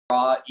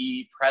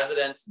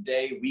President's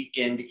Day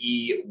Weekend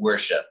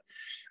worship.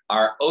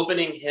 Our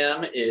opening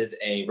hymn is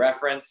a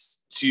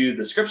reference to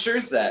the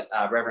scriptures that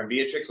Reverend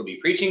Beatrix will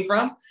be preaching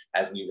from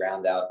as we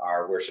round out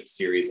our worship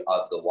series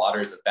of the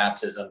waters of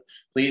baptism.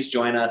 Please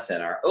join us in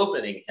our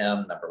opening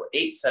hymn, number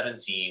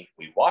 817,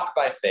 We Walk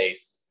by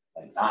Faith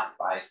and Not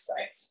by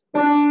Sight.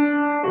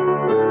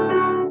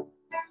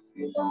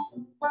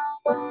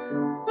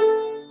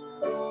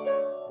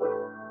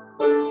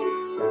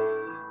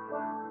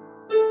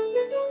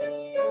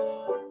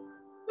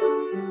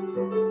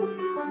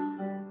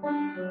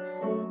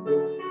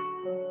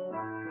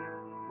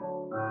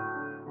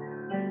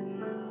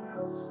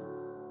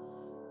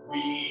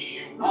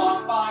 We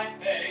walk by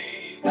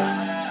faith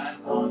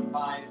and not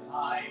by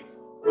sight,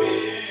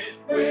 with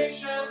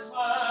gracious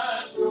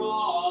words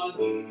draw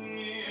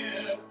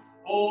near.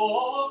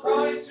 O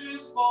Christ who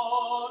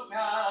spoke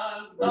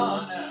as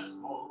none else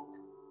spoke,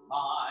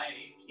 my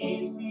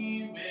peace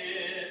be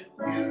with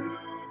you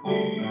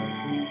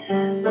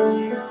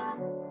here.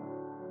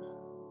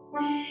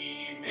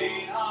 We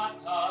may not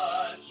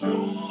touch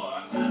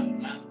your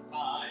hands and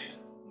side,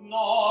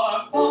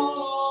 nor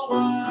follow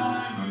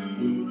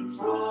where you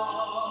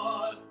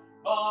trod,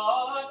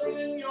 but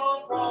in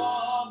your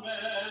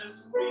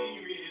promise we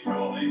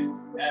rejoice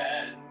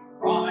and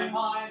cry,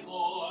 my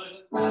Lord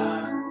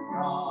and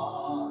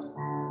God.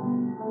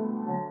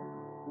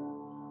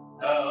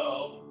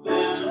 Help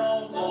then,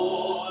 O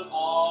Lord,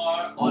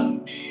 our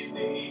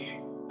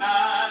unbelief,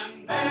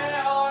 and may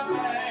our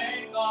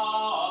faith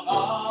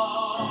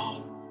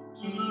abound,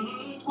 to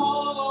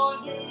call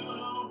on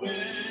you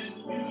when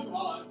you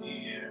are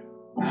near,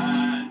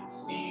 and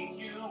seek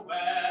you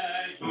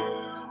where you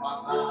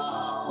are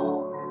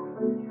found.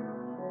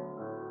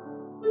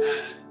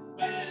 And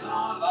when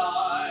our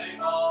life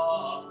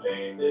of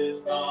faith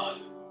is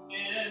done,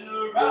 in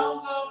the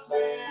realms of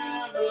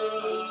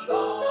clearer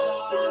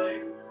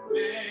light,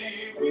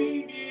 may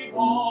we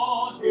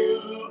behold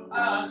you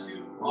as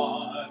you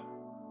are,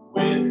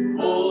 with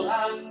full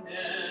and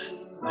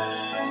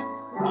endless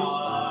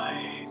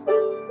sight.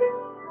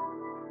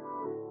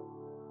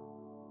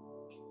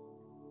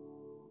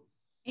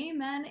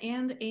 Amen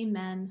and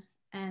amen.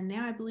 And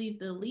now I believe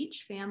the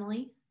Leach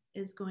family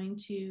is going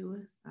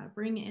to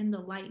bring in the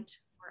light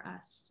for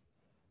us.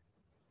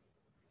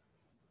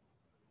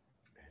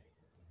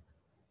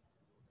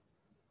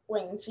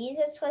 When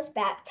Jesus was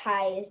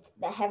baptized,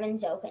 the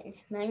heavens opened.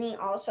 Many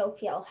also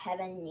feel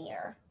heaven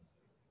near.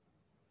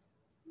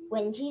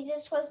 When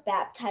Jesus was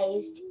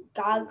baptized,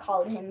 God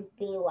called him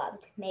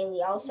beloved. May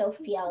we also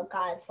feel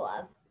God's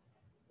love.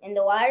 In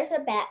the waters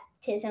of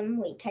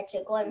baptism, we catch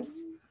a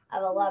glimpse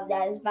of a love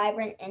that is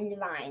vibrant and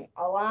divine,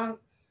 a love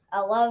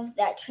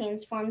that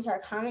transforms our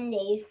common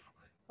days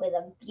with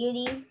a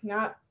beauty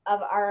not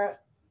of our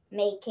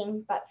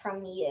making, but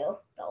from you,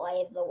 the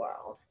light of the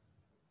world.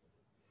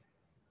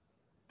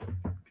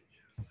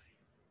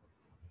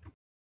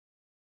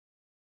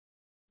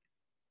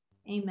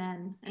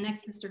 Amen. And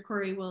next, Mr.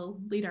 Corey will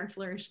lead our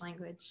flourish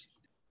language.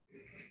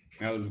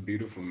 That was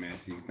beautiful,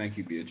 Matthew. Thank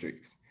you,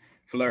 Beatrix.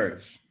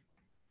 Flourish.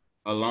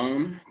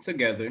 Alone,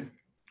 together,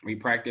 we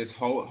practice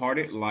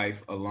wholehearted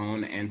life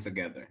alone and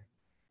together.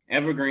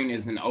 Evergreen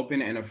is an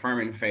open and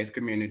affirming faith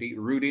community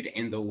rooted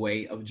in the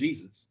way of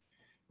Jesus.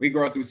 We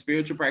grow through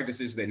spiritual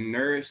practices that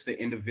nourish the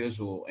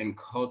individual and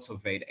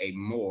cultivate a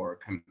more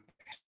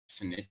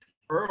compassionate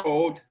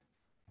world.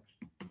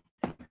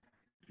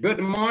 Good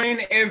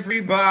morning,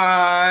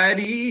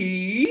 everybody.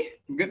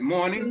 Good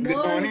morning, good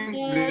morning,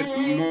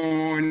 good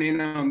morning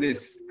on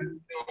this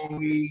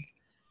snowy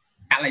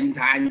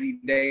Valentine's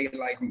Day,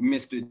 like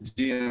Mr.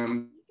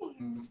 Jim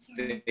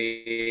said.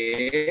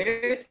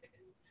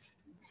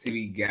 See,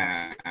 we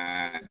got,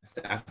 I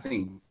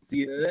seen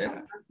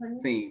Sia,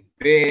 seen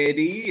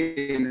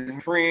Betty and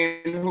her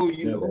friend.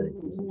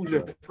 Who's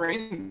your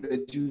friend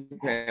that you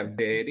have,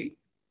 Betty?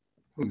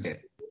 Who's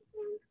that?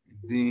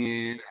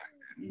 Then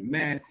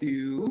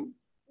Matthew.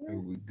 Here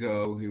we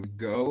go. Here we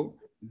go.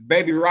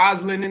 Baby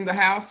Rosalind in the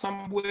house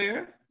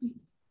somewhere.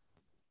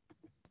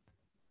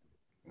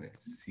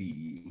 Let's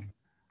see.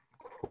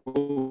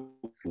 Cool.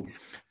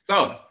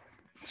 So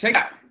check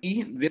out.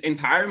 This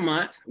entire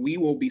month, we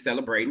will be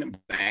celebrating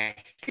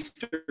Black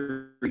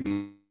History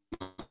Month,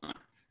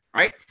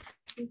 right?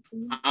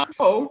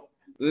 So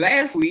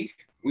last week,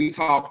 we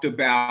talked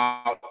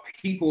about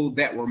people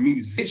that were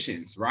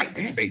musicians, right?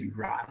 That's Baby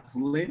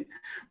Rosalind.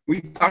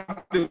 We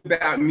talked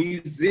about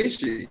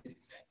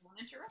musicians.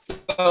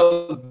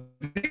 So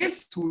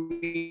this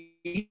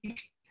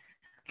week,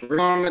 we're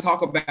going to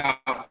talk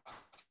about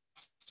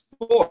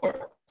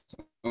sports,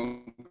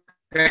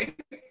 okay?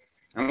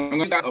 I'm going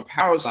to got a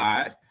power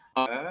slide.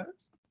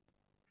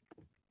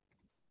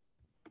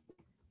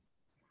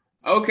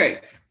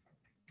 Okay,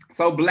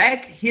 so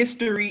Black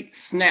History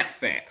Snap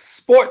Facts,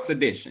 Sports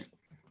Edition.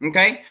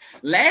 Okay,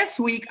 last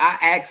week I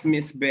asked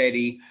Miss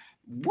Betty,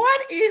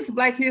 what is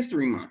Black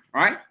History Month,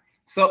 right?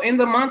 So in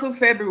the month of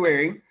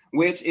February,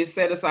 which is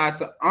set aside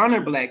to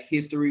honor Black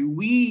history,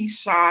 we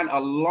shine a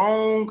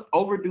long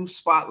overdue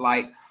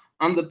spotlight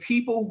on the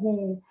people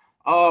who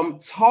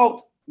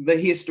taught the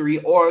history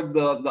or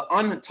the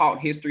untaught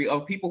history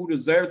of people who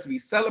deserve to be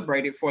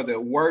celebrated for their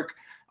work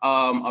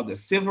of the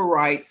civil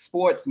rights,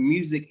 sports,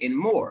 music, and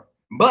more.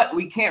 But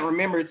we can't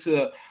remember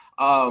to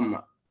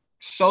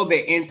show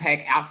their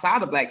impact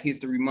outside of Black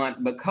History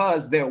Month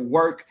because their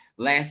work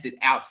lasted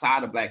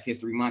outside of Black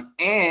History Month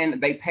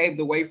and they paved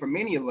the way for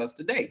many of us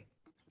today.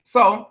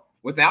 So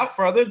without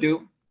further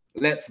ado,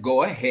 let's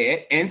go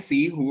ahead and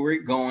see who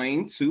we're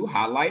going to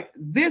highlight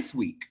this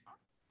week.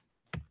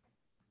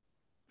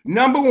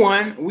 Number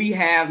one, we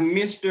have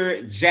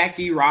Mr.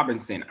 Jackie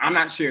Robinson. I'm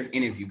not sure if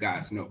any of you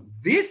guys know who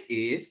this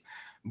is,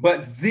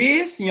 but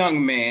this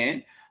young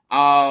man,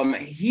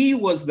 he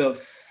was the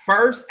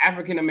first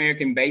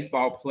African-American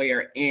baseball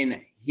player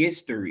in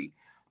history.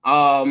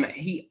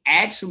 He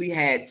actually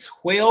had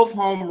 12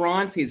 home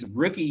runs his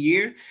rookie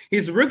year.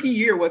 His rookie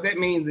year, what that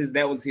means is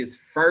that was his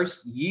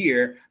first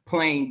year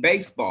playing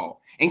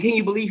baseball. And can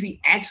you believe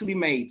he actually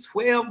made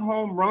 12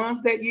 home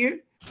runs that year?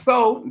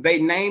 So they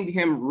named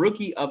him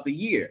Rookie of the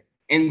Year.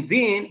 And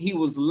then he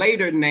was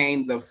later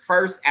named the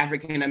first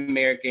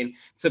African-American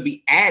to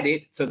be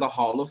added to the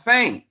Hall of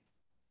Fame.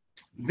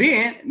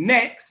 Then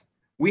next,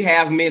 we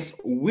have Miss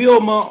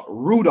Wilma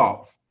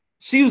Rudolph.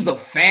 She was the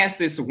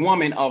fastest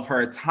woman of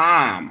her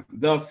time,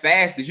 the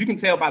fastest. You can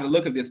tell by the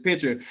look of this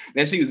picture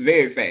that she was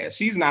very fast.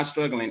 She's not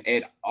struggling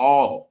at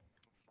all.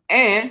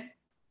 And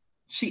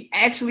she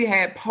actually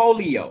had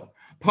polio.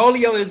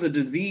 Polio is a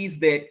disease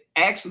that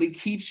actually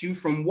keeps you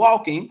from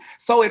walking,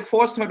 so it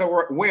forced her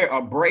to wear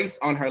a brace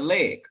on her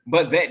leg,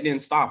 but that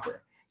didn't stop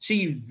her.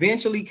 She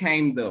eventually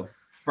became the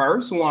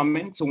first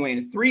woman to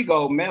win 3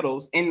 gold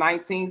medals in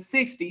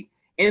 1960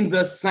 in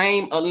the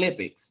same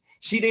Olympics.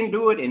 She didn't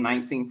do it in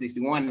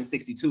 1961 and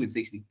 62 and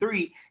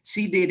 63.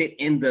 She did it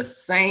in the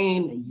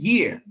same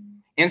year.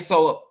 And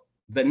so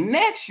the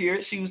next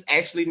year, she was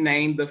actually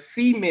named the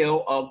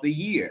Female of the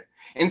Year.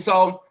 And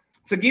so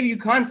to give you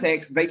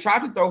context, they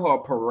tried to throw her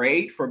a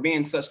parade for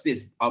being such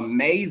this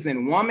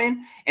amazing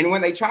woman. And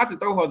when they tried to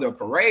throw her the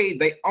parade,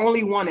 they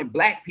only wanted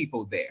Black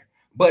people there.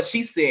 But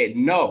she said,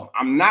 no,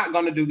 I'm not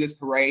going to do this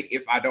parade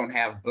if I don't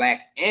have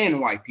Black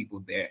and white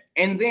people there.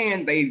 And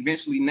then they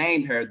eventually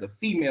named her the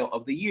Female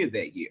of the Year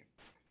that year.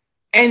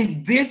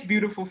 And this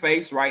beautiful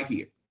face right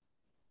here,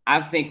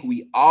 I think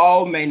we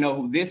all may know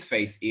who this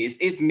face is.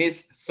 It's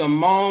Miss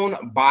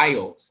Simone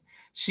Biles.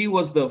 She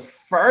was the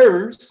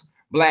first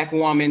Black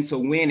woman to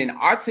win an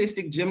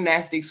artistic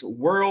gymnastics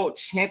world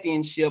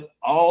championship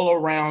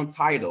all-around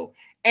title.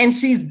 And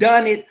she's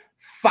done it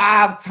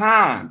 5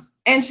 times.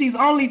 And she's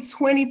only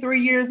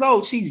 23 years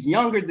old. She's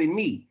younger than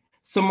me.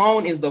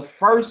 Simone is the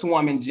first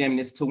woman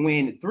gymnast to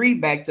win 3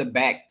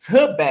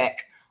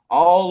 back-to-back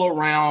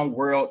all-around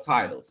world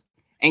titles.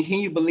 And can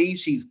you believe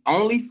she's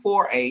only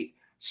 4'8"?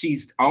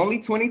 She's only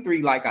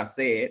 23, like I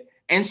said,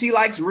 and she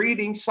likes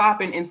reading,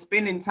 shopping, and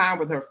spending time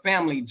with her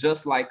family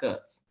just like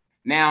us.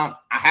 Now,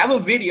 I have a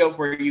video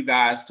for you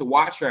guys to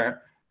watch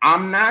her.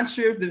 I'm not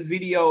sure if the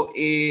video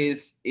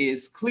is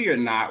clear or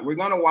not. We're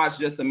gonna watch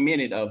just a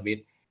minute of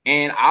it,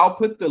 and I'll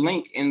put the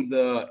link in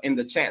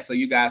the chat so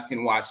you guys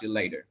can watch it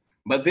later.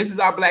 But this is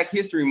our Black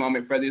History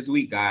moment for this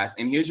week, guys,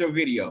 and here's your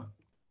video.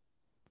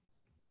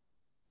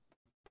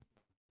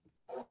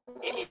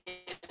 It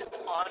is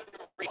unreal.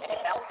 It is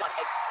well done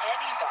as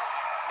anybody,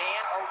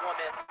 man or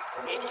woman.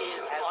 It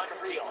is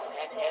unreal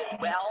and as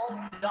well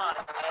done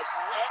as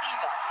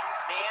anybody,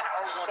 man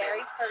or woman.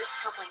 Very first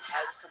tumbling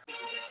has pass.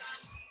 completed.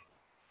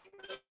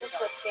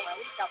 Twisting,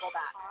 double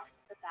back.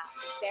 The back.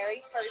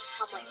 Very first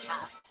tumbling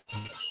pass.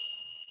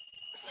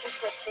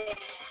 Twisting,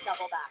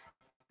 double back.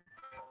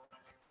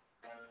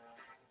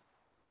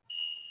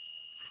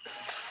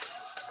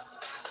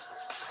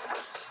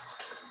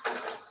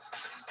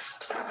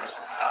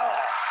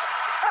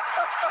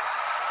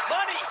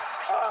 Money!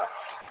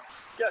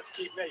 Just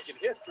keep making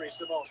history,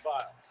 Simone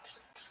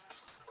Biles.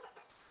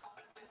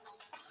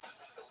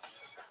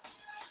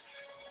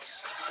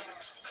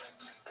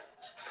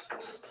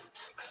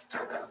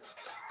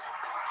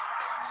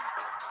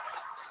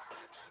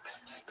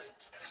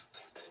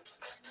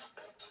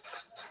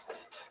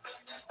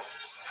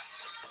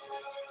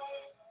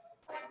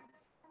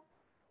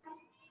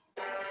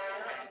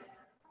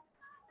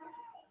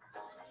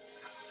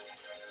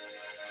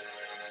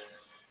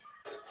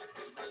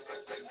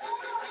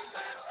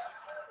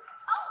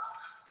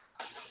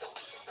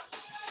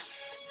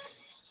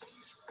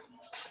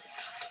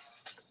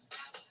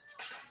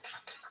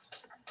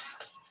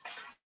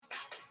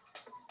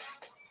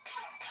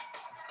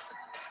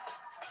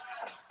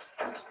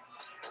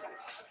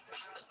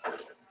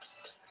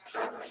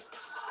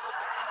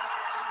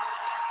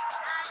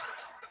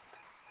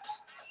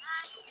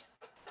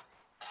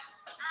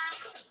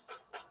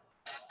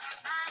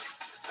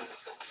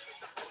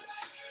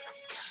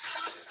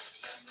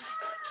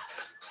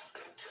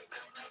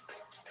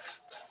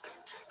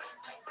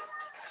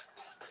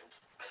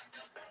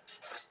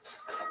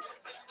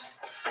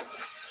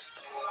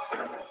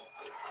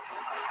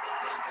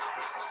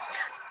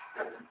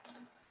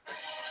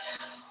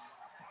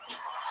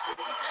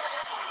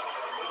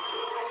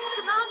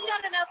 Simone's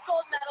got enough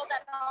gold medal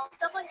medals.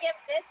 Someone give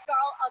this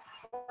girl a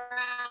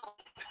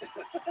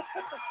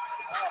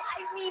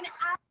I mean,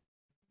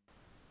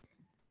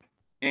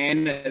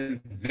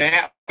 And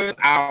that was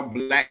our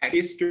Black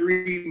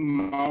History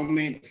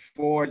moment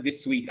for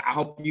this week. I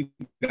hope you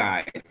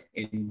guys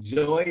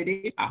enjoyed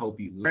it. I hope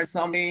you learned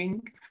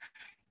something.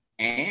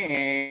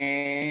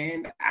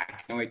 And I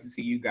can't wait to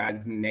see you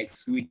guys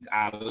next week.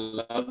 I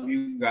love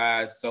you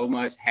guys so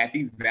much.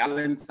 Happy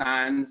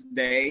Valentine's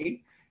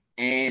Day.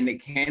 And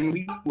can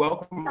we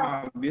welcome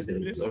our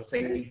visitors or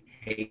say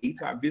hey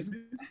to our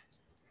visitors?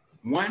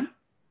 1,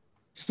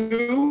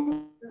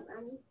 2,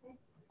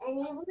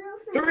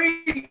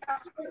 3.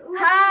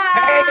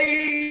 Hi.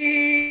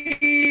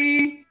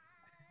 Hey!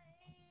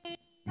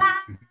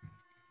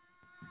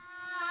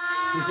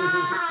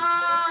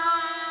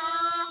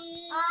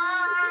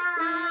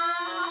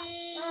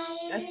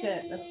 That's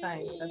it. That's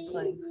fine. That's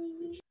fine.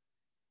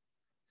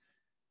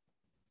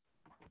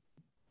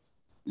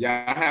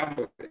 Y'all have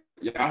a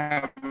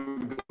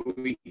good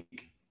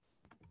week.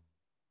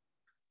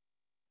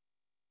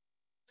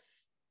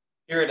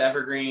 Here at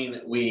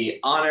Evergreen, we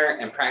honor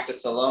and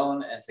practice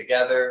alone and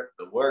together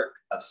the work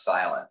of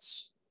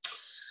silence.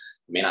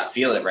 You may not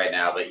feel it right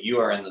now, but you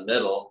are in the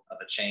middle of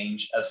a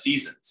change of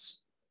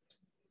seasons.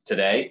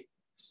 Today,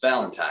 it's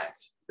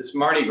Valentine's. It's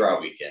Mardi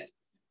Gras weekend.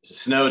 It's a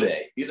snow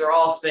day. These are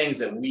all things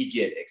that we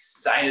get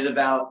excited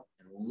about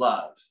and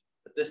love.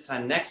 But this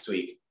time next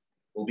week,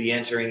 we'll be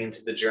entering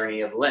into the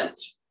journey of Lent,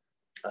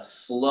 a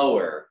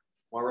slower,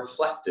 more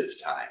reflective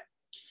time.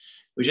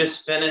 We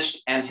just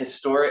finished an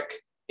historic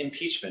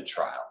impeachment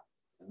trial,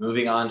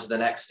 moving on to the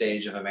next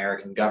stage of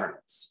American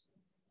governance.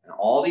 And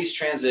all these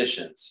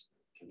transitions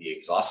can be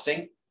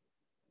exhausting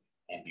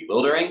and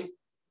bewildering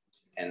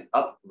and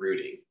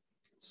uprooting.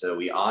 So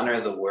we honor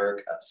the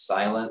work of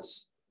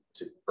silence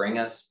to bring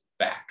us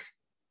back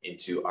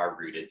into our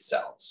rooted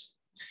selves.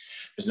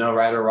 There's no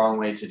right or wrong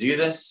way to do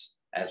this.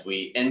 As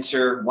we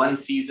enter one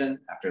season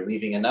after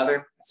leaving another,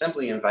 I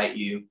simply invite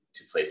you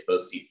to place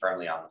both feet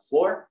firmly on the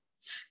floor,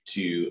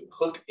 to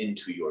hook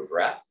into your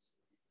breath,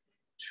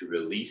 to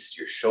release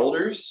your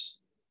shoulders,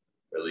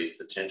 release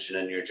the tension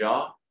in your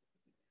jaw,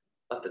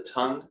 let the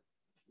tongue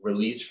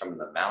release from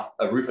the mouth,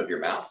 roof of your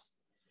mouth.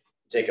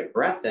 Take a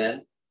breath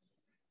in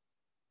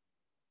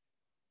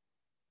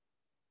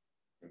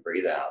and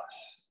breathe out.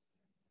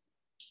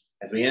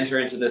 As we enter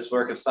into this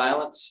work of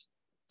silence,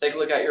 take a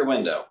look out your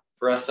window.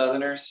 For us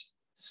Southerners,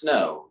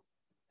 snow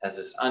has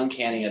this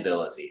uncanny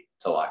ability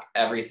to lock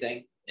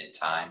everything in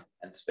time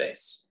and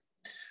space.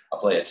 I'll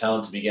play a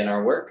tone to begin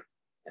our work,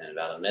 and in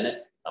about a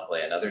minute, I'll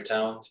play another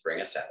tone to bring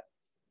us out.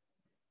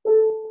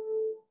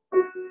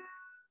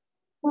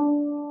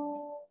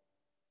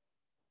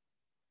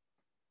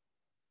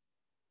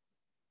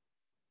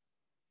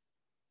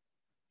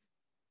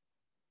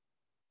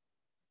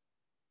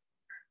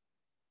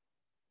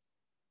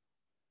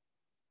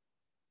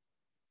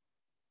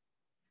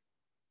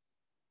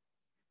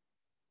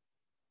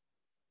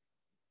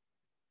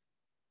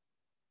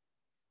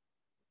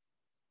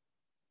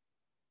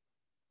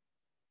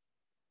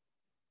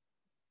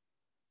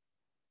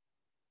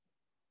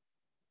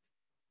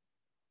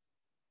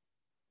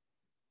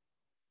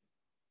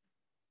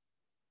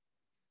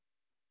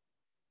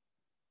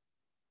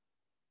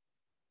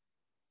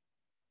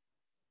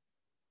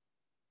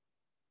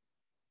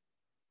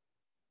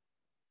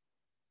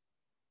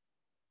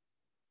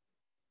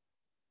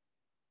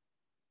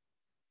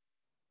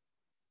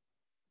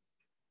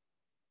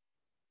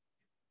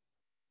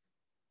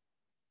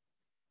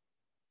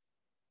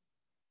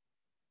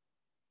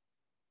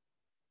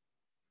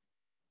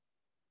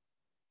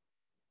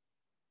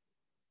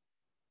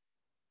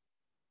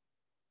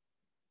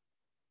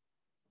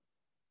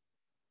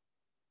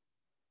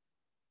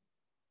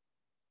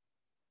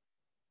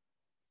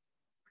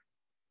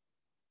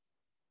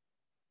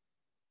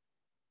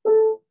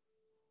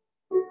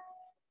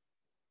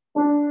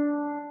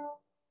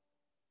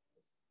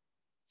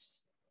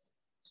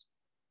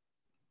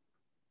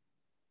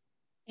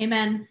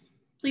 Amen.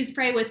 Please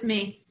pray with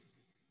me.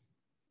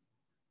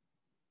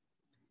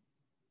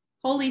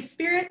 Holy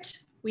Spirit,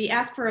 we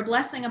ask for a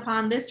blessing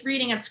upon this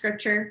reading of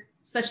Scripture,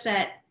 such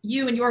that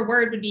you and your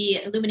word would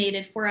be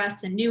illuminated for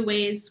us in new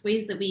ways,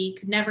 ways that we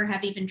could never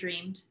have even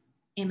dreamed.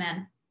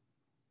 Amen.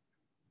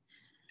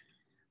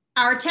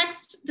 Our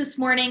text this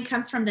morning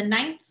comes from the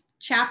 9th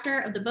chapter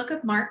of the book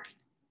of Mark,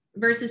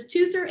 verses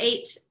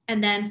 2-8,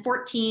 and then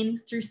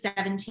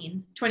 27.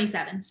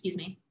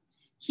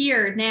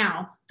 Hear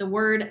now the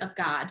word of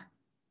God.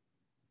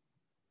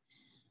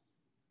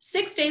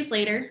 6 days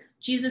later,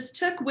 Jesus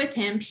took with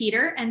him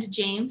Peter and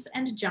James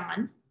and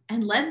John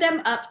and led them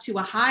up to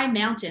a high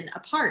mountain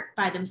apart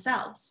by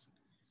themselves.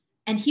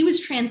 And he was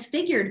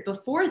transfigured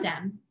before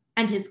them,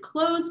 and his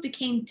clothes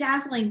became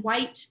dazzling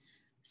white,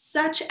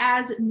 such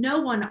as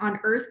no one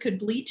on earth could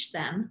bleach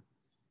them.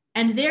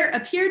 And there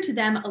appeared to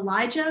them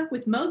Elijah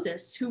with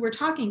Moses, who were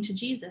talking to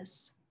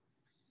Jesus.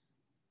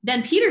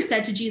 Then Peter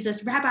said to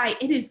Jesus, "Rabbi,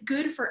 it is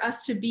good for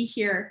us to be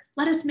here.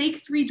 Let us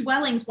make 3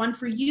 dwellings, one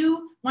for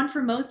you, one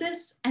for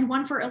Moses, and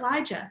one for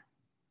Elijah."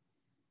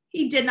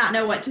 He did not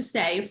know what to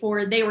say,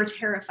 for they were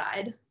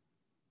terrified.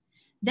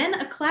 Then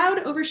a cloud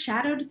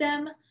overshadowed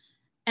them,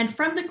 and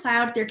from the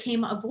cloud there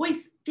came a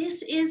voice,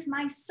 "This is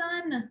my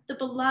son, the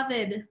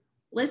beloved.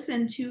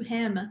 Listen to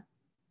him."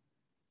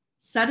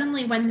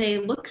 Suddenly, when they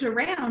looked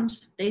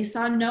around, they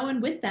saw no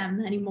one with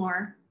them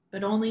anymore,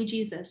 but only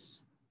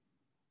Jesus.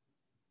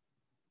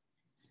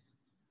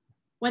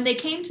 When they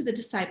came to the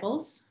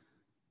disciples,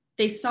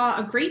 they saw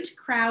a great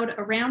crowd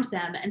around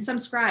them and some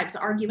scribes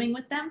arguing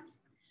with them.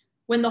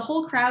 When the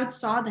whole crowd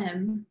saw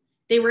them,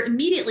 they were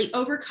immediately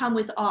overcome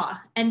with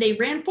awe, and they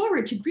ran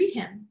forward to greet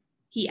him.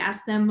 He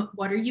asked them,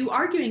 "What are you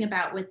arguing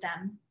about with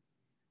them?"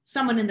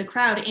 Someone in the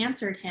crowd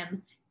answered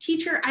him,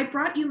 "Teacher, I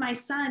brought you my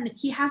son.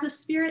 He has a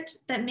spirit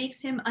that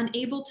makes him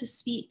unable to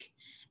speak.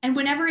 And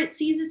whenever it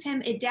seizes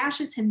him, it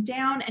dashes him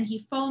down, and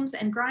he foams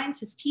and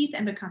grinds his teeth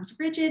and becomes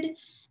rigid.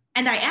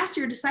 And I asked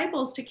your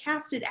disciples to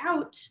cast it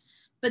out,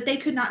 but they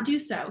could not do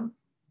so."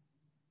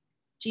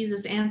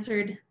 Jesus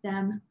answered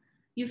them,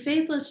 "You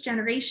faithless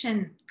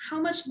generation,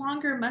 how much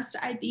longer must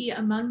I be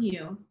among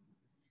you?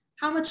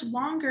 How much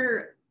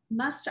longer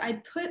must I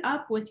put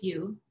up with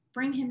you?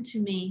 Bring him to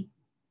me."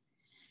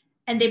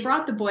 And they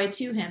brought the boy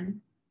to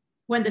him.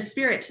 When the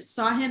spirit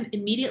saw him,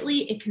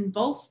 immediately it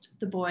convulsed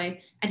the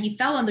boy, and he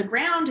fell on the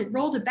ground and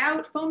rolled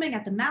about, foaming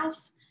at the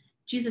mouth.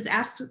 Jesus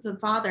asked the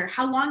father,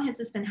 "How long has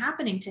this been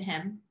happening to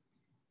him?"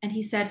 And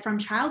he said, "From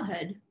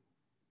childhood.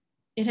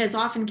 It has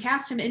often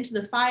cast him into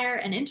the fire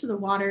and into the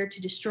water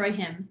to destroy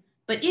him.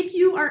 But if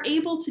you are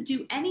able to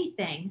do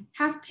anything,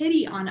 have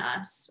pity on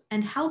us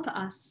and help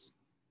us."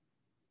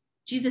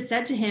 Jesus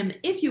said to him,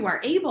 "If you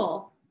are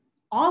able,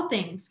 all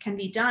things can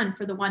be done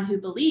for the one who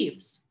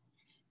believes."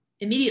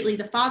 Immediately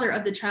the father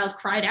of the child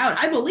cried out,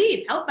 "I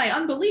believe, help my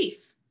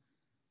unbelief."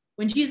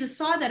 When Jesus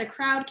saw that a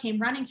crowd came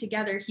running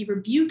together, he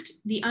rebuked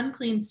the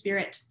unclean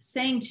spirit,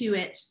 saying to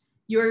it,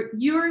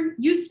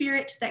 You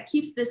spirit that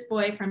keeps this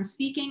boy from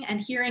speaking and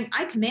hearing,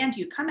 I command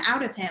you, come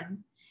out of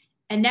him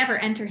and never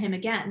enter him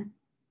again."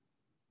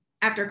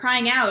 After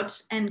crying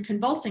out and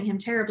convulsing him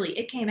terribly,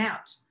 it came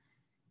out.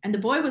 And the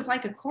boy was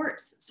like a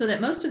corpse, so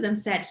that most of them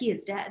said, "He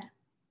is dead."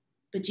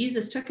 But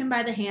Jesus took him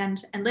by the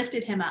hand and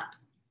lifted him up,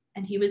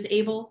 and he was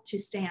able to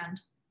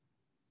stand.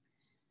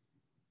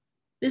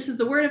 This is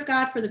the word of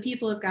God for the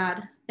people of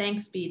God.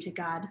 Thanks be to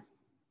God.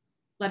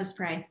 Let us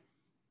pray.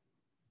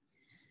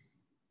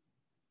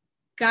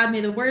 God,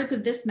 may the words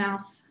of this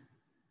mouth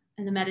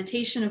and the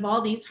meditation of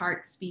all these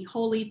hearts be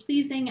holy,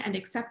 pleasing, and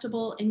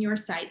acceptable in your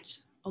sight,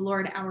 O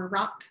Lord, our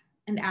rock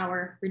and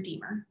our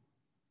Redeemer.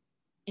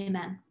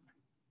 Amen.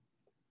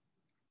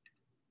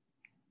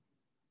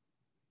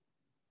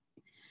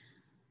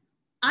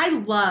 I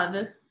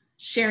love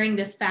sharing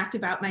this fact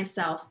about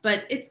myself,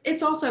 but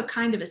it's also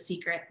kind of a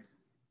secret.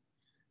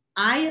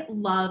 I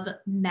love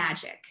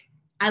magic.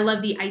 I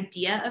love the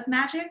idea of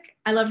magic.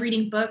 I love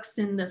reading books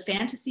in the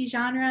fantasy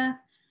genre.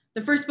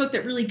 The first book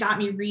that really got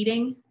me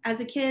reading as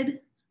a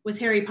kid was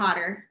Harry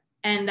Potter,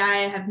 and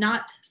I have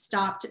not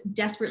stopped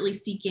desperately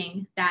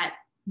seeking that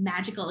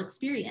magical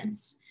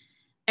experience.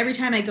 Every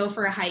time I go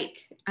for a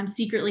hike, I'm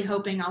secretly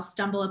hoping I'll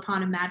stumble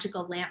upon a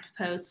magical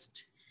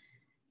lamppost.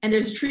 And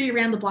there's a tree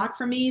around the block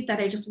from me that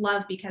I just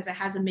love because it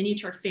has a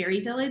miniature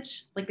fairy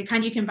village, like the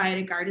kind you can buy at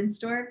a garden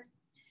store.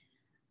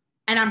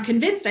 And I'm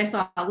convinced I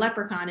saw a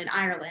leprechaun in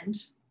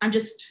Ireland. I'm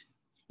just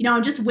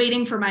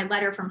waiting for my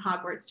letter from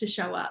Hogwarts to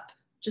show up,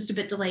 just a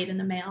bit delayed in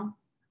the mail.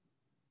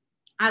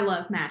 I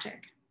love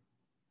magic.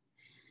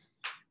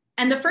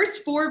 And the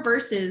first 4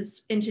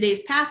 verses in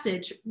today's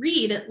passage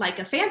read like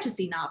a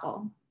fantasy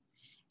novel.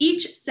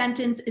 Each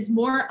sentence is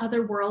more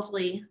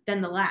otherworldly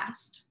than the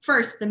last.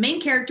 First, the main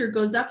character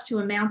goes up to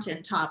a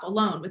mountain top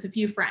alone with a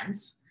few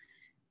friends.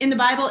 In the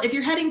Bible, if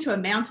you're heading to a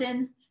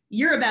mountain,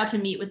 you're about to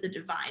meet with the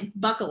divine.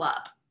 Buckle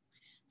up.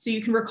 So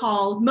you can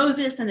recall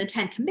Moses and the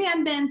 10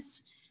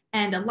 Commandments,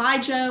 and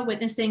Elijah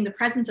witnessing the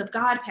presence of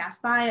God pass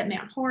by at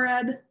Mount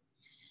Horeb.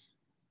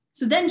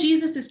 So then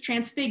Jesus is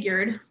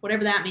transfigured,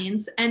 whatever that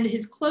means, and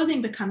his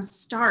clothing becomes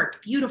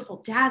stark, beautiful,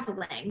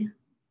 dazzling,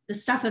 the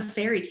stuff of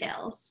fairy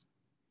tales.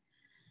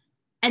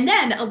 And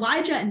then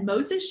Elijah and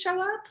Moses show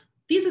up.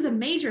 These are the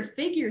major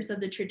figures of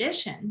the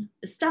tradition,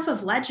 the stuff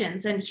of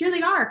legends, and here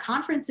they are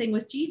conferencing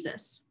with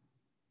Jesus.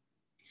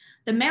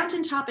 The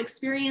mountaintop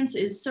experience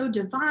is so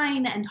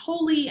divine and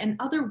holy and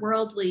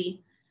otherworldly.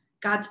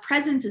 God's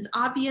presence is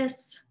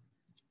obvious.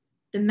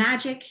 The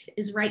magic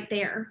is right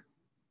there.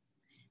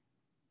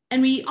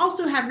 And we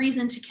also have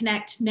reason to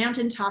connect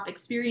mountaintop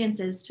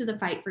experiences to the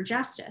fight for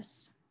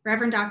justice.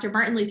 Reverend Dr.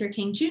 Martin Luther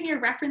King Jr.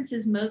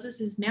 references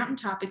Moses'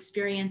 mountaintop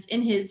experience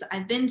in his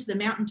 "I've Been to the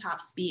Mountaintop"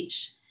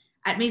 speech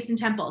at Mason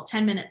Temple,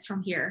 10 minutes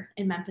from here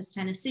in Memphis,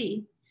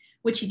 Tennessee,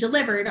 which he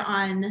delivered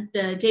on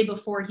the day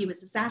before he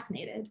was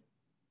assassinated.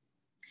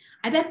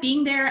 I bet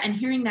being there and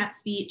hearing that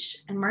speech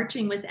and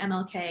marching with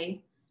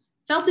MLK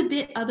felt a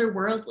bit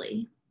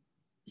otherworldly,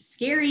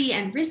 scary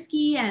and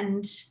risky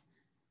and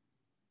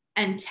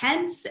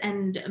tense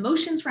and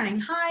emotions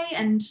running high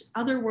and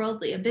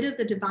otherworldly, a bit of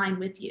the divine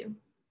with you.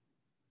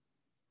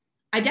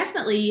 I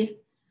definitely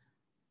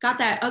got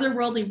that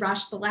otherworldly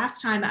rush the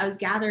last time I was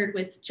gathered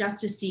with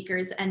justice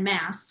seekers en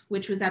masse,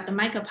 which was at the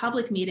Micah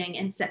public meeting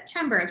in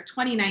September of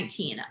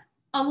 2019,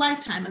 a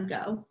lifetime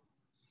ago.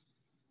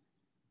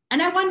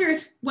 And I wonder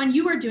if when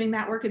you are doing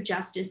that work of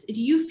justice,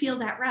 do you feel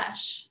that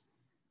rush?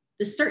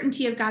 The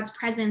certainty of God's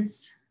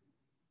presence,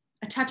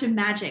 a touch of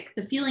magic,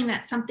 the feeling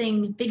that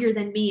something bigger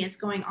than me is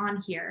going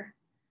on here.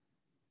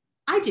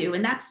 I do,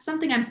 and that's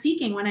something I'm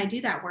seeking when I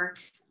do that work,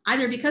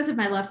 either because of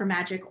my love for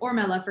magic or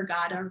my love for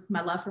God or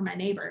my love for my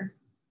neighbor.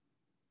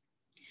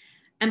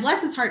 And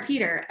bless his heart,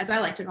 Peter, as I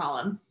like to call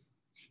him,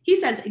 he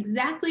says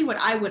exactly what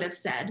I would have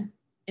said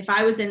if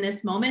I was in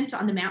this moment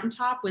on the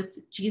mountaintop with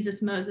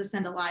Jesus, Moses,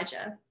 and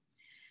Elijah.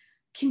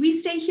 Can we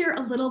stay here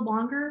a little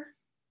longer?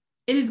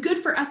 It is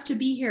good for us to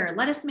be here.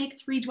 Let us make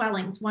 3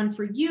 dwellings, one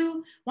for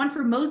you, one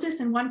for Moses,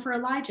 and one for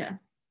Elijah.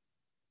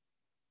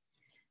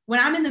 When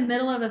I'm in the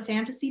middle of a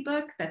fantasy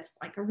book that's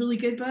like a really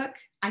good book,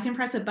 I can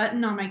press a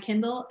button on my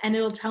Kindle and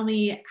it'll tell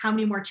me how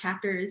many more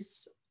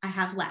chapters I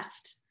have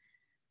left,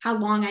 how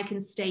long I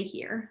can stay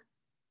here.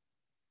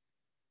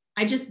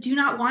 I just do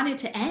not want it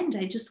to end.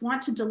 I just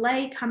want to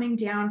delay coming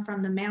down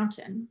from the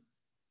mountain.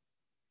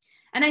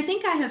 And I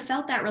think I have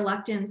felt that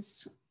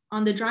reluctance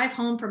on the drive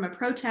home from a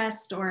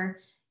protest, or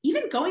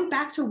even going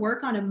back to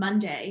work on a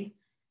Monday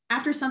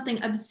after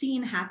something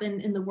obscene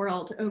happened in the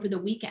world over the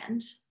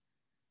weekend.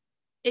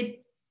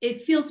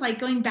 It feels like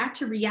going back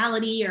to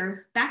reality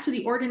or back to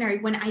the ordinary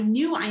when I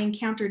knew I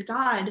encountered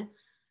God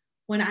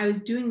when I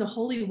was doing the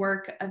holy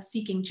work of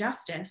seeking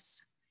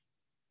justice.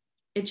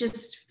 It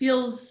just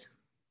feels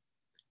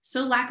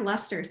so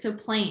lackluster, so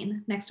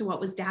plain next to what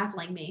was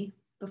dazzling me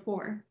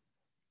before.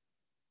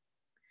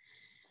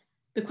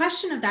 The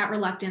question of that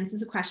reluctance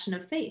is a question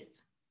of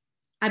faith.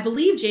 I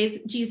believe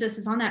Jesus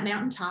is on that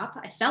mountaintop.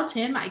 I felt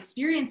him, I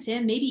experienced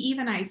him, maybe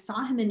even I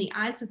saw him in the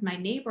eyes of my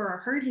neighbor or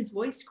heard his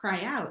voice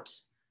cry out.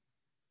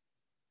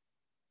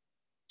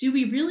 Do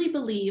we really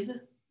believe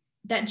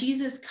that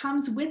Jesus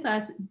comes with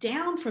us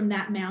down from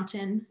that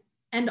mountain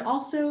and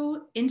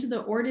also into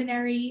the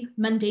ordinary,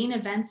 mundane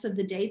events of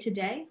the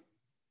day-to-day?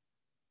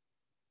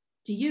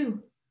 Do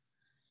you?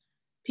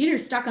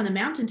 Peter's stuck on the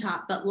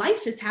mountaintop, but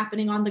life is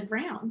happening on the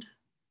ground.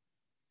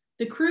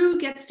 The crew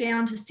gets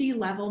down to sea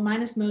level,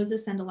 minus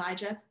Moses and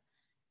Elijah,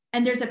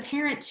 and there's a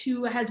parent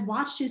who has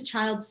watched his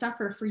child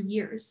suffer for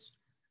years,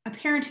 a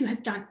parent who has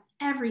done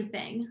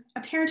everything,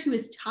 a parent who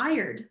is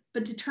tired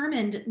but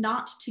determined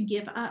not to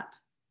give up.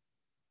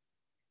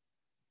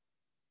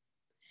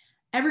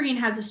 Evergreen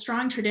has a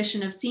strong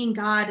tradition of seeing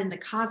God in the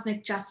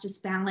cosmic justice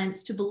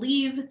balance, to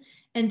believe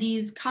in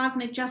these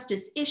cosmic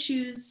justice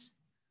issues.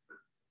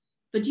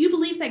 But do you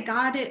believe that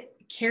God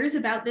cares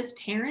about this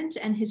parent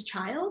and his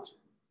child?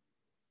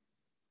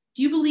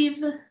 Do you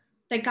believe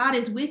that God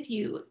is with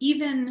you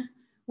even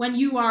when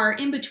you are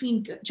in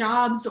between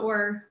jobs,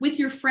 or with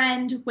your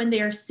friend when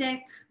they are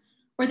sick,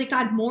 or that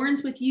God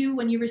mourns with you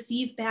when you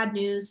receive bad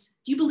news?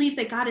 Do you believe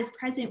that God is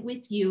present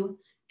with you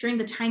during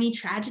the tiny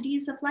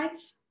tragedies of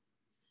life?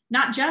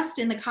 Not just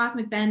in the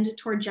cosmic bend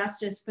toward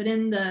justice, but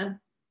in the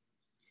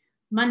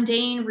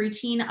mundane,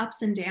 routine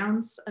ups and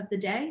downs of the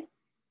day?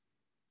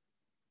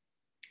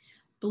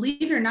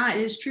 Believe it or not,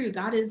 it is true.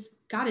 God is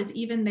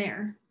even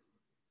there.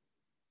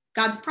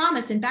 God's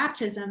promise in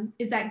baptism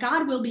is that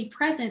God will be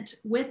present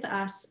with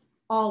us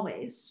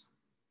always.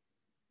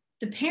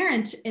 The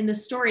parent in the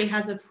story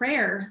has a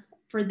prayer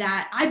for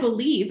that. I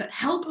believe,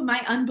 help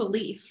my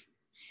unbelief.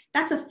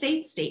 That's a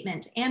faith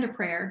statement and a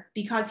prayer,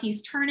 because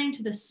he's turning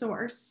to the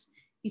source.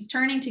 He's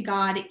turning to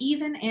God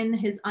even in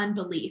his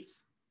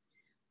unbelief,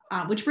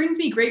 which brings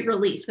me great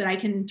relief that I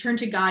can turn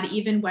to God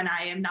even when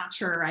I am not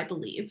sure I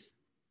believe.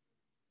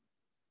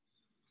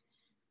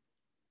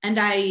 And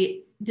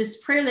this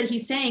prayer that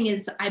he's saying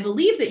is, I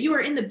believe that you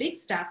are in the big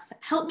stuff.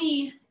 Help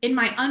me in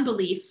my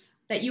unbelief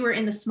that you are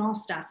in the small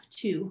stuff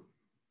too.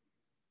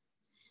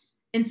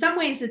 In some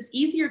ways, it's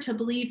easier to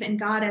believe in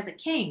God as a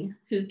king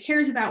who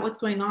cares about what's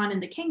going on in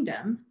the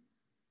kingdom.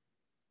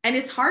 And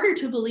it's harder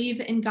to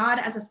believe in God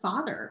as a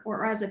father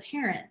or as a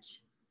parent,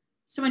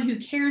 someone who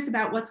cares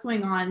about what's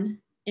going on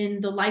in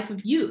the life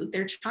of you,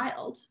 their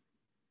child.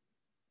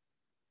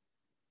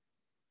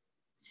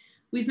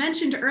 We've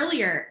mentioned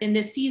earlier in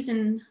this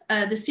season,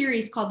 the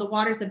series called The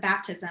Waters of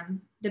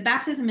Baptism, the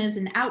baptism is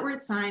an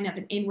outward sign of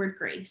an inward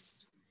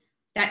grace.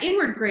 That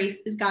inward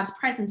grace is God's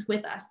presence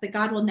with us, that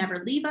God will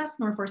never leave us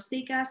nor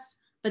forsake us,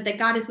 but that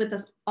God is with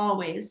us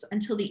always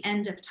until the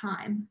end of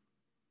time.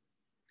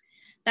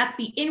 That's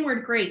the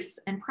inward grace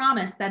and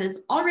promise that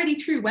is already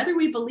true, whether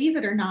we believe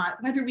it or not,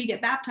 whether we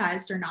get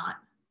baptized or not.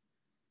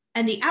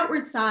 And the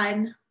outward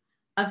sign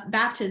of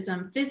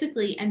baptism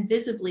physically and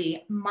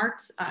visibly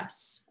marks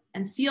us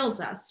and seals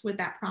us with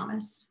that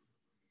promise.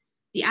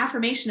 The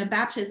affirmation of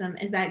baptism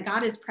is that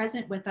God is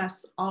present with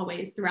us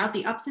always throughout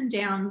the ups and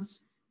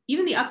downs,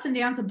 even the ups and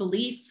downs of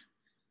belief.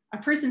 A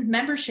person's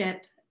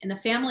membership in the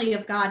family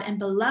of God and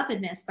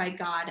belovedness by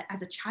God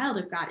as a child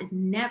of God is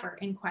never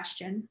in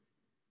question.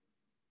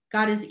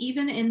 God is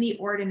even in the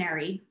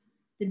ordinary,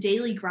 the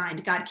daily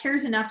grind. God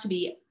cares enough to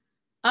be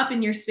up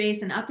in your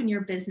space and up in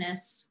your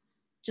business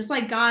Just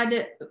like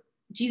God,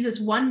 Jesus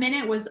 1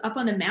 minute was up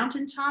on the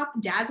mountaintop,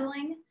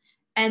 dazzling,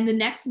 and the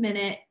next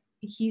minute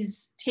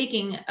he's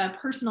taking a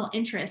personal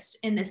interest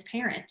in this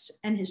parent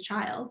and his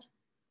child.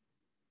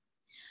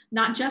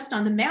 Not just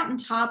on the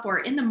mountaintop or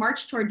in the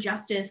march toward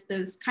justice,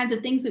 those kinds of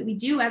things that we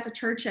do as a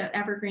church at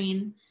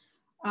Evergreen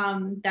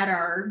that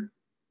are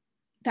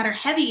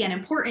heavy and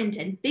important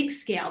and big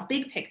scale,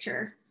 big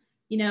picture,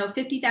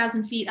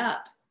 50,000 feet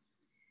up,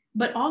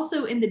 but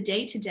also in the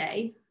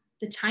day-to-day,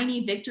 the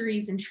tiny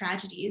victories and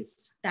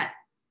tragedies that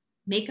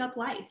make up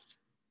life.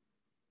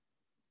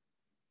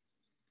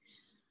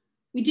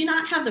 We do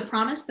not have the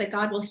promise that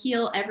God will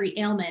heal every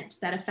ailment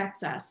that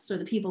affects us or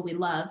the people we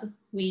love.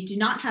 We do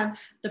not have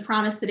the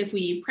promise that if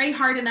we pray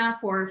hard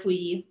enough or if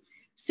we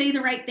say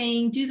the right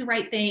thing, do the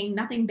right thing,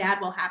 nothing bad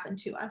will happen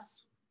to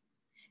us.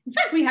 In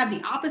fact, we have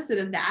the opposite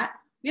of that.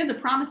 We have the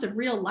promise of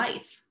real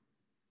life.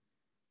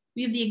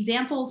 We have the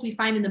examples we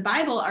find in the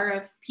Bible are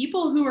of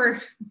people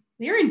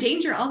they're in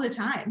danger all the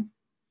time,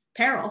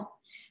 peril,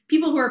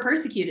 people who are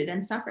persecuted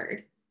and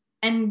suffered.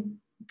 And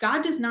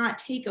God does not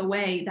take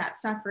away that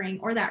suffering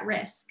or that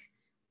risk,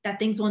 that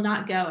things will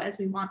not go as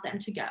we want them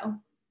to go.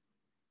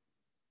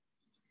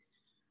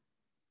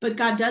 But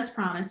God does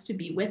promise to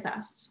be with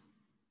us,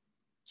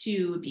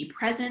 to be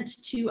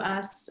present to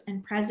us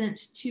and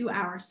present to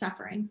our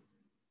suffering.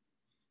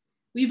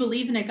 We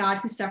believe in a God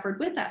who suffered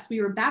with us.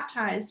 We were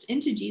baptized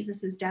into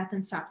Jesus's death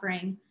and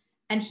suffering,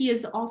 and he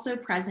is also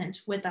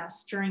present with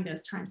us during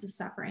those times of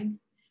suffering.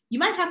 You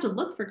might have to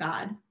look for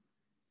God.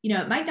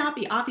 It might not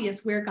be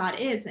obvious where God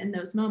is in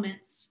those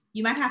moments.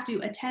 You might have to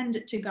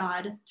attend to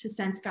God to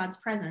sense God's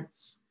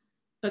presence,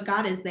 but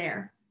God is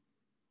there.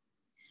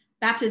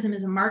 Baptism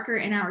is a marker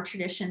in our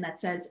tradition that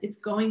says it's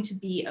going to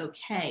be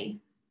okay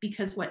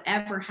because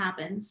whatever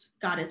happens,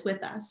 God is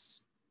with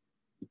us.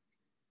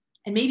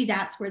 And maybe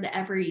that's where the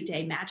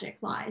everyday magic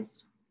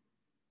lies.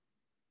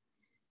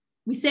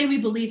 We say we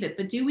believe it,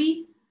 but do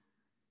we?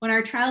 When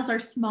our trials are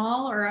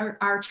small or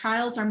our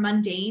trials are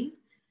mundane,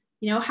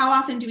 how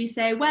often do we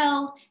say,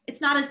 well,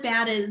 it's not as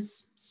bad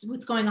as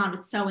what's going on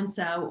with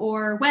so-and-so,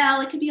 or,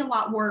 well, it could be a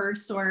lot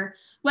worse, or,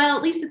 well,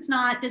 at least it's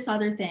not this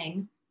other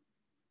thing.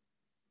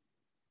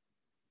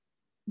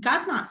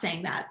 God's not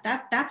saying that.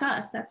 That's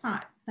us. That's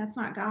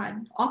not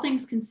God. All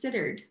things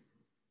considered,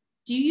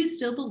 do you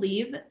still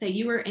believe that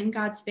you are in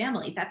God's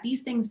family, that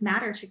these things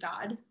matter to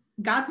God?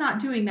 God's not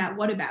doing that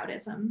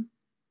whataboutism.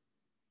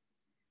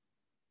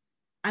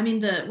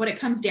 What it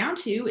comes down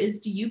to is,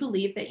 do you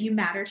believe that you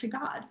matter to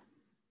God?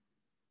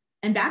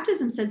 And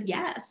baptism says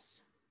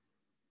yes.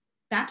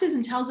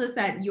 Baptism tells us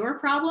that your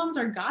problems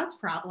are God's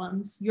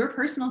problems. Your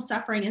personal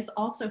suffering is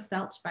also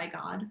felt by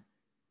God.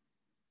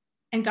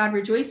 And God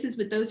rejoices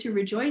with those who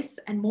rejoice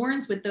and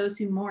mourns with those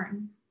who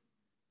mourn.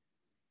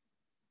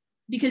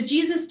 Because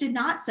Jesus did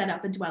not set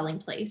up a dwelling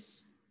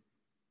place.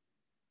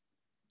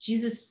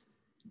 Jesus,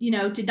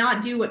 did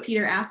not do what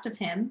Peter asked of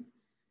him.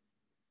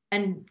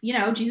 And,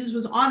 Jesus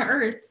was on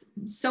earth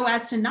so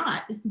as to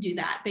not do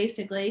that,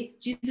 basically.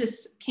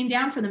 Jesus came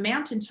down from the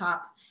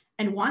mountaintop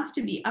and wants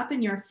to be up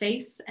in your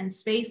face and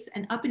space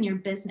and up in your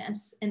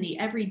business in the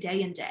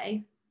everyday and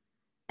day.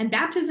 And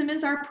baptism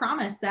is our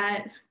promise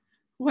that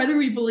whether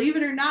we believe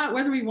it or not,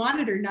 whether we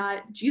want it or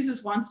not,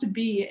 Jesus wants to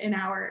be in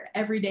our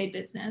everyday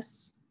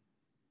business,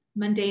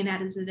 mundane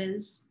as it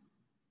is.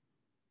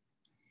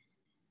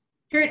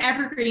 Here at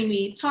Evergreen,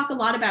 we talk a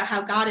lot about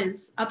how God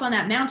is up on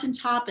that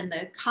mountaintop and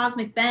the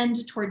cosmic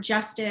bend toward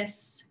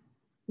justice.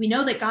 We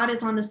know that God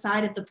is on the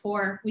side of the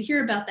poor. We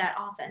hear about that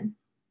often.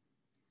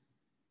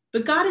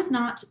 But God is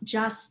not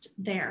just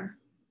there.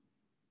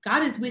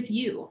 God is with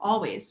you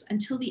always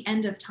until the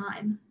end of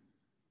time.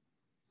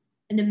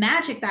 And the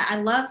magic that I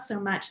love so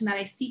much and that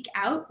I seek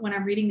out when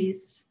I'm reading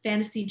these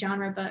fantasy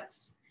genre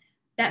books,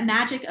 that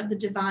magic of the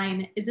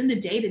divine is in the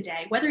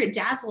day-to-day, whether it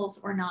dazzles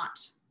or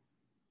not.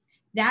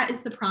 That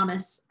is the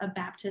promise of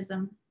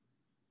baptism.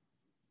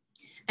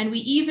 And we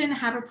even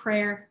have a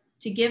prayer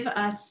to give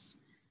us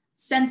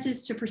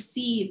senses to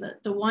perceive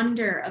the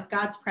wonder of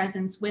God's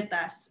presence with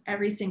us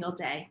every single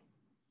day.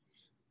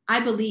 I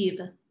believe,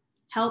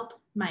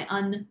 help my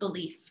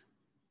unbelief.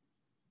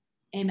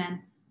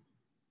 Amen.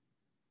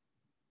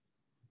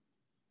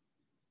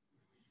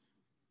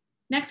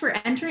 Next, we're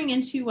entering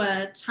into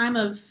a time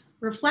of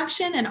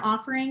reflection and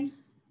offering.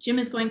 Jim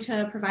is going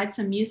to provide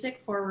some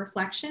music for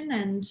reflection.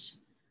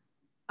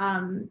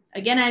 And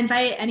again, I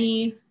invite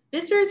any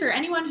visitors or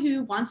anyone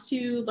who wants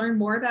to learn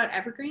more about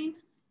Evergreen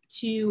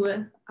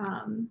to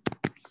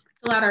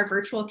fill out our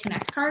virtual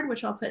Connect card,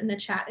 which I'll put in the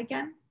chat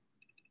again.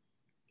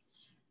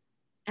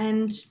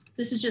 And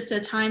this is just a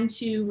time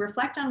to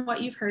reflect on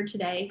what you've heard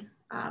today.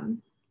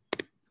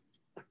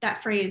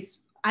 That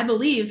phrase, I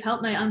believe,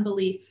 help my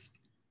unbelief.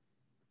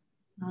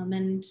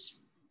 And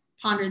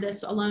ponder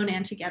this alone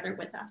and together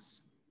with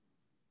us.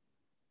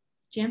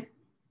 Jim?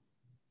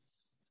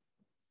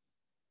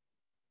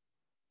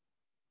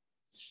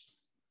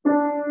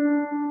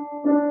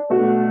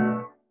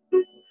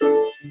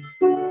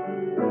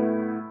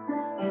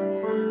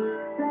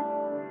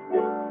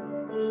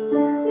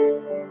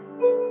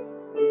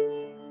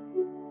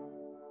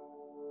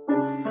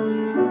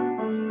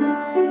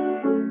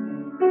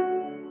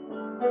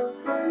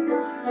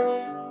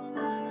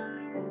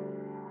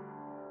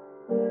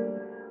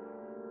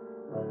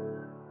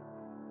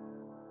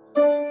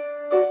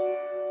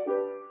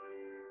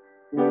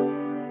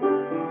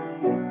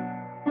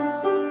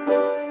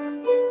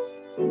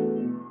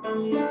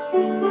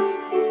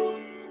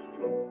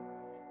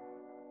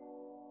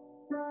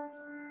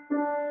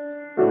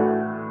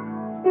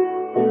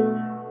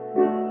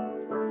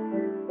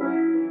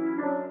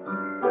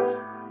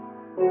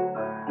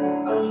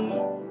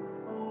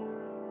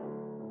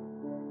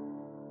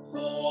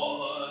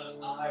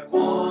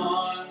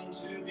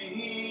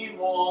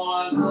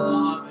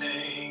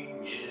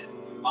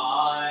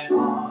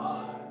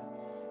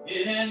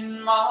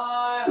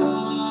 my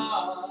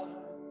heart.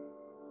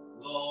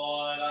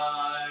 Lord,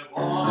 I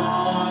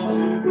want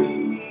to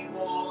be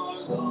more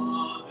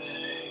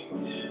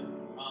loving in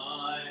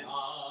my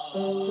heart.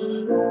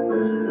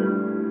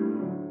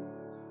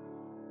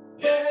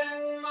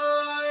 In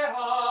my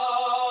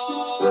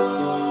heart,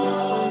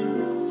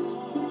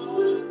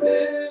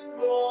 in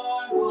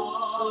my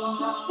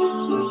heart.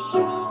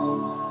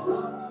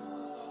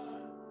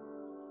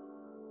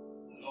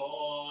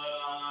 Lord,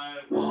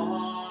 I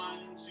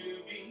want to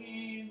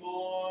be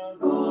more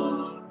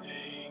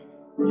loving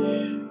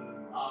in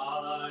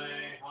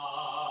my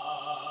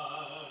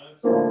heart.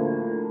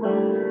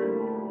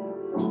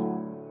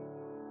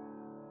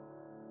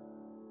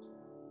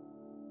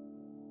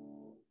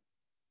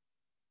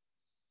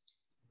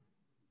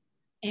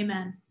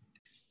 Amen.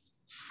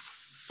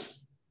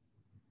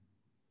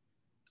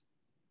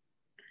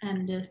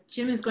 And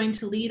Jim is going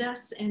to lead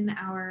us in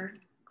our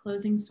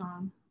closing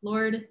song.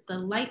 Lord, the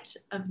light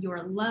of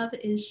your love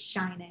is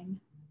shining.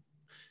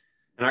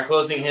 And our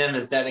closing hymn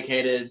is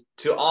dedicated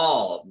to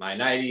all my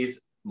 90s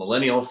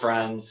millennial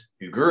friends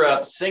who grew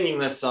up singing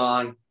this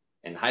song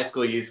in high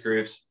school youth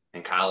groups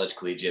and college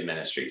collegiate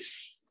ministries.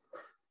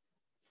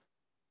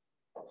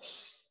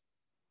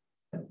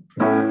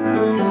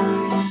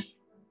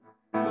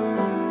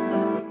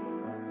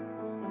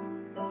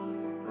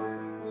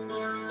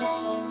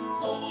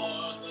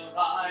 Lord, the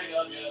light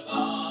of your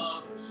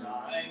love is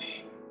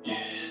shining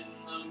in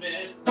the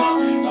midst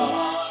of your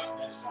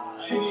darkness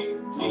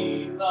shining.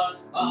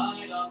 Jesus,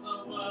 light of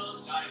the world,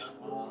 shine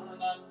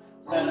upon us.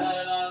 Set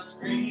us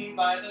free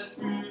by the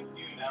truth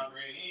you now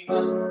bring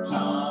us.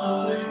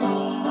 Shine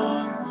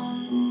on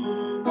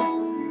me.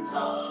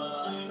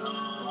 Shine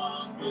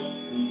on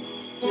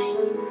me.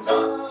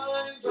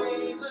 Shine,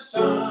 Jesus,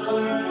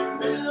 shine.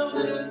 Fill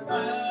this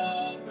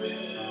land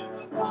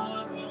with the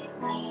Father's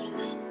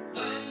glory.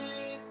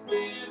 Blaze,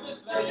 Spirit,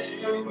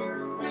 blaze.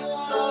 Fill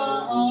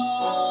our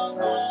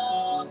hearts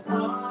on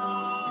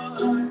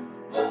fire.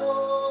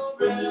 Oh,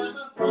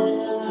 river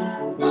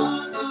flow,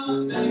 flood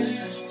the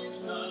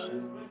nation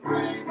with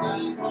grace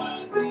and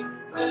mercy.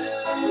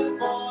 Send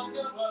forth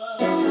your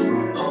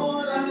word,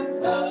 Lord,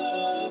 and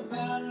let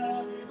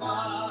there be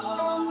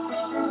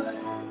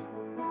light.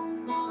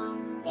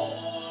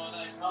 Lord, I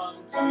come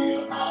to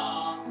your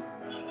arms of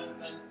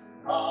presence,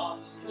 from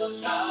the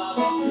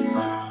shadows into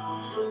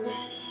your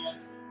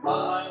radiance.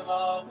 By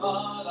the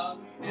blood of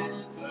me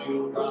enter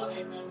your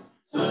brightness.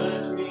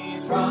 Search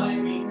me, try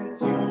me,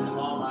 consume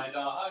all my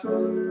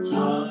darkness.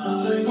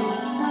 Shine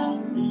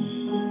on me.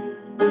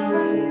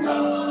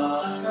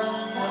 Shine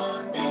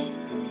on me.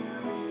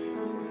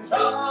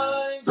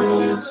 Shine,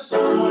 Jesus,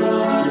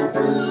 shine.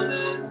 Fill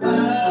this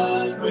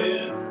land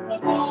with the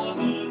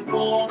Father's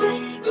glory.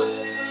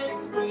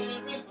 Blaze,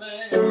 Spirit,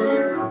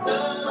 blaze.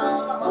 Set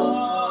our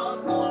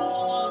hearts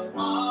on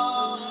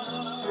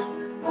fire.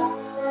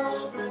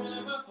 Oh,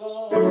 river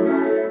flow,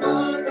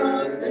 flood the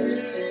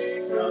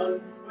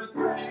nations with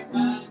grace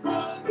and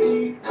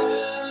mercy.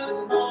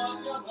 Send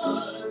forth your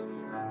word,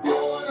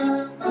 Lord,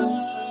 and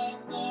let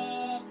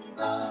there be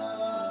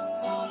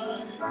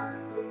light.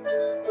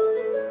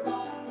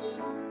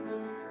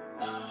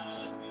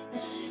 As we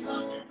gaze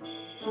on your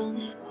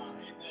kingly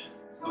brightness,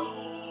 so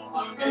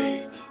our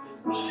faces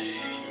display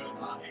your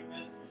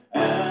likeness,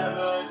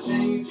 ever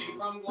changing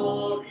from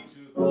glory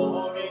to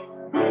glory.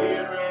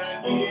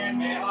 Mirror near,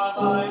 may our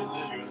lives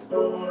live your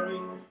story.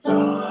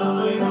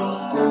 Shine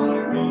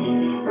on me.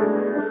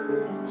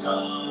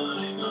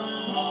 Shine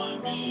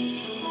on me.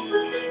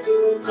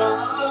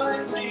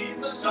 Shine,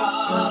 Jesus,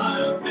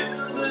 shine.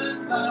 Fill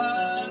this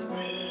land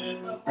with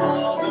the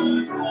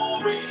Father's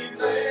glory.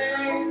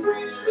 Blaze,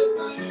 Spirit,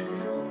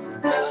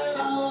 blaze. Set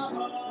our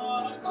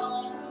hearts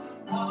on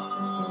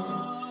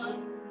fire.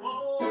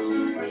 Oh,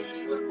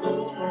 river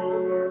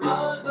flow,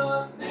 flood the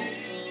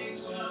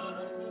nations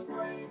with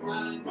grace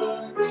and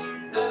mercy.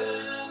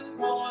 Send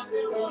forth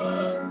your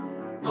word,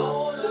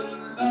 Lord,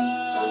 and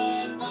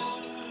let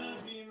there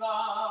be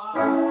light.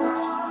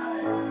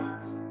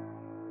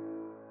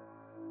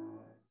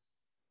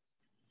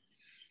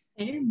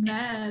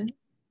 Amen.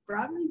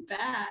 Brought me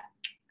back.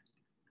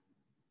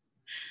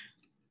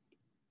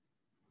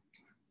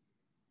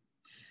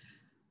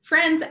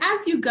 Friends,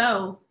 as you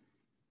go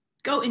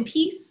in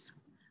peace.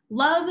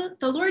 Love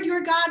the Lord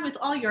your God with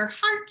all your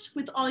heart,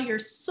 with all your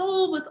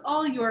soul, with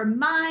all your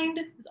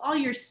mind, with all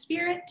your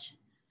spirit,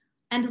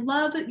 and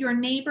love your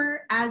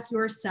neighbor as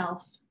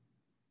yourself.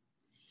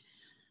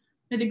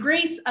 May the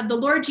grace of the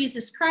Lord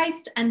Jesus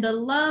Christ and the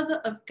love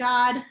of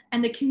God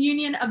and the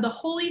communion of the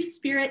Holy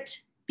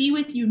Spirit be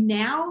with you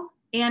now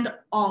and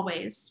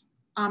always.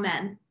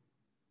 Amen.